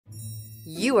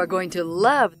You are going to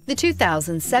love the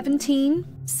 2017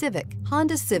 Civic,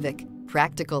 Honda Civic.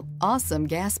 Practical, awesome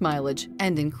gas mileage,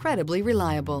 and incredibly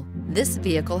reliable. This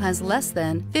vehicle has less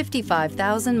than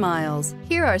 55,000 miles.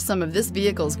 Here are some of this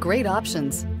vehicle's great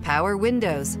options: power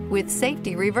windows with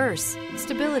safety reverse,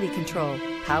 stability control,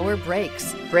 power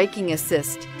brakes, braking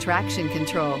assist, traction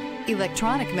control,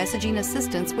 electronic messaging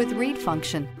assistance with read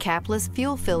function, capless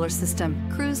fuel filler system,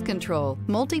 cruise control,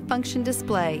 multifunction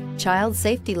display, child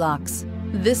safety locks.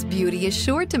 This beauty is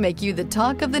sure to make you the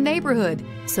talk of the neighborhood.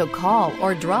 So call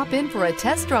or drop in for a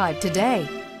test drive today.